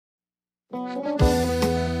Down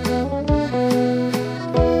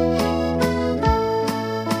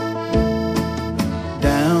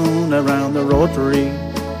around the Rotary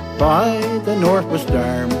by the Northwest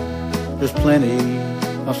Arm, there's plenty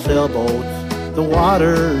of sailboats, the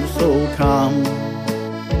water's so calm.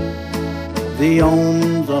 The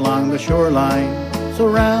Ohms along the shoreline,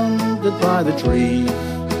 surrounded by the trees,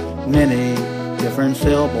 many different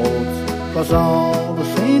sailboats, plus all the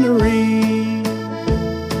scenery.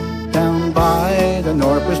 Down by the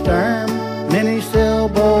Northwest Arm, many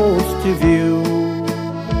sailboats to view,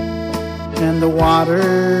 and the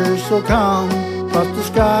water's so calm, plus the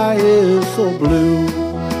sky is so blue.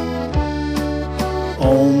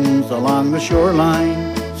 Ohms along the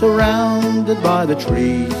shoreline, surrounded by the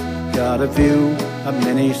trees, got a view of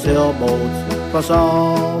many sailboats, plus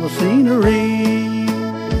all the scenery.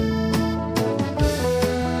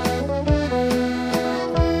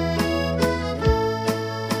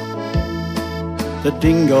 The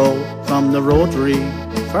Dingo from the Rotary,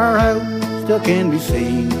 far out, still can be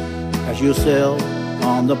seen. As you sail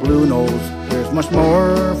on the Blue Nose, there's much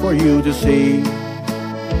more for you to see.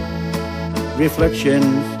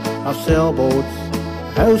 Reflections of sailboats,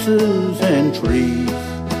 houses and trees,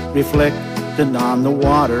 reflected on the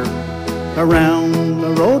water around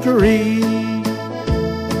the Rotary.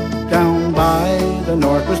 Down by the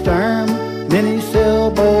Northwest Arm, many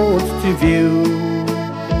sailboats to view,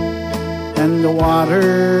 and the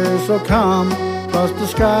water's so calm, plus the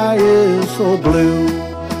sky is so blue.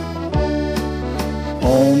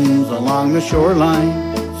 Ohms along the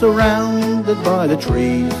shoreline, surrounded by the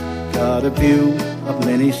trees, got a view of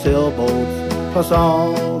many sailboats, plus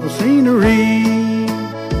all the scenery.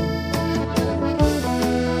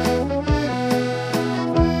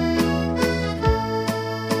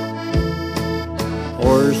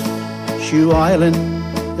 Horseshoe Island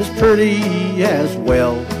is pretty as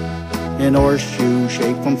well, an horseshoe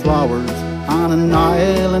shaped from flowers on an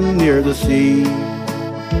island near the sea.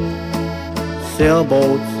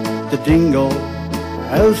 Sailboats, the Dingo,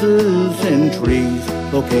 houses and trees,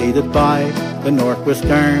 located by the Northwest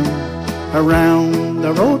Arm, around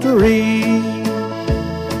the Rotary.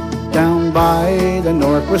 Down by the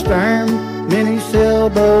Northwest Arm, many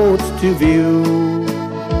sailboats to view,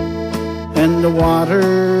 and the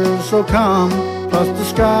water's so calm, plus the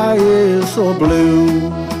sky is so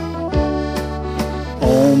blue.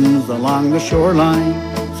 Ohms along the shoreline,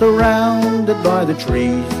 surrounded by the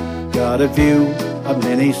trees, got a view of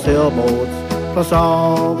many sailboats, plus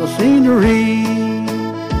all the scenery.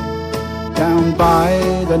 Down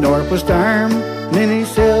by the Northwest Arm, many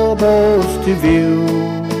sailboats to view,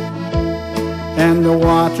 and the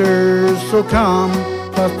water's so calm,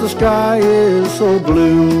 plus the sky is so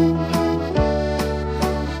blue.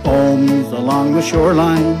 Ohms along the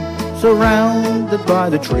shoreline, surrounded by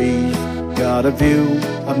the trees, got a view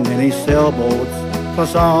of many sailboats,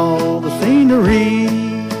 plus all the scenery.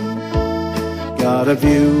 Got a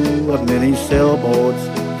view of many sailboats,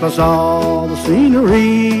 plus all the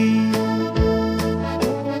scenery.